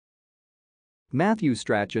Matthew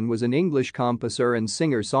Strachan was an English composer and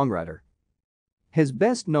singer-songwriter. His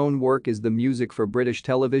best-known work is the music for British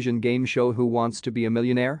television game show Who Wants to Be a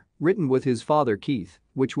Millionaire, written with his father Keith,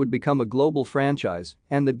 which would become a global franchise,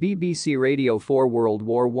 and the BBC Radio 4 World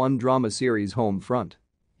War I drama series Home Front.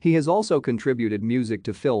 He has also contributed music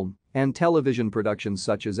to film and television productions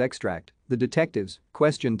such as Extract, The Detectives,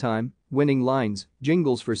 Question Time, Winning Lines,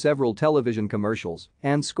 jingles for several television commercials,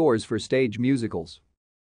 and scores for stage musicals.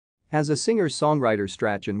 As a singer-songwriter,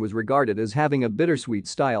 Strachan was regarded as having a bittersweet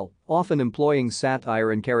style, often employing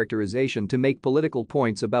satire and characterization to make political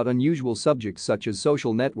points about unusual subjects such as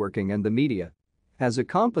social networking and the media. As a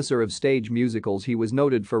composer of stage musicals, he was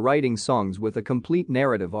noted for writing songs with a complete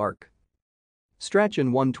narrative arc.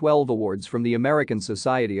 Strachan won 12 awards from the American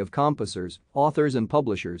Society of Composers, Authors and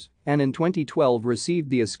Publishers, and in 2012 received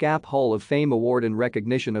the ASCAP Hall of Fame Award in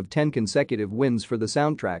recognition of 10 consecutive wins for the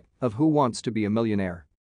soundtrack of Who Wants to Be a Millionaire.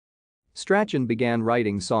 Strachan began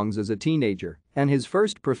writing songs as a teenager, and his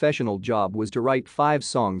first professional job was to write 5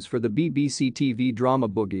 songs for the BBC TV drama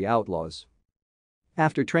Boogie Outlaws.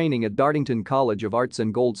 After training at Dartington College of Arts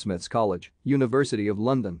and Goldsmiths College, University of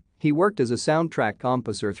London, he worked as a soundtrack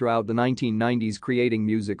composer throughout the 1990s, creating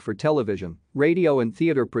music for television, radio and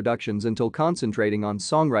theater productions until concentrating on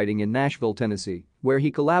songwriting in Nashville, Tennessee, where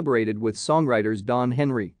he collaborated with songwriters Don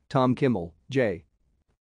Henry, Tom Kimmel, J.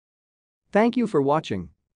 Thank you for watching.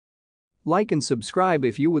 Like and subscribe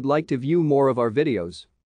if you would like to view more of our videos.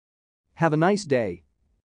 Have a nice day.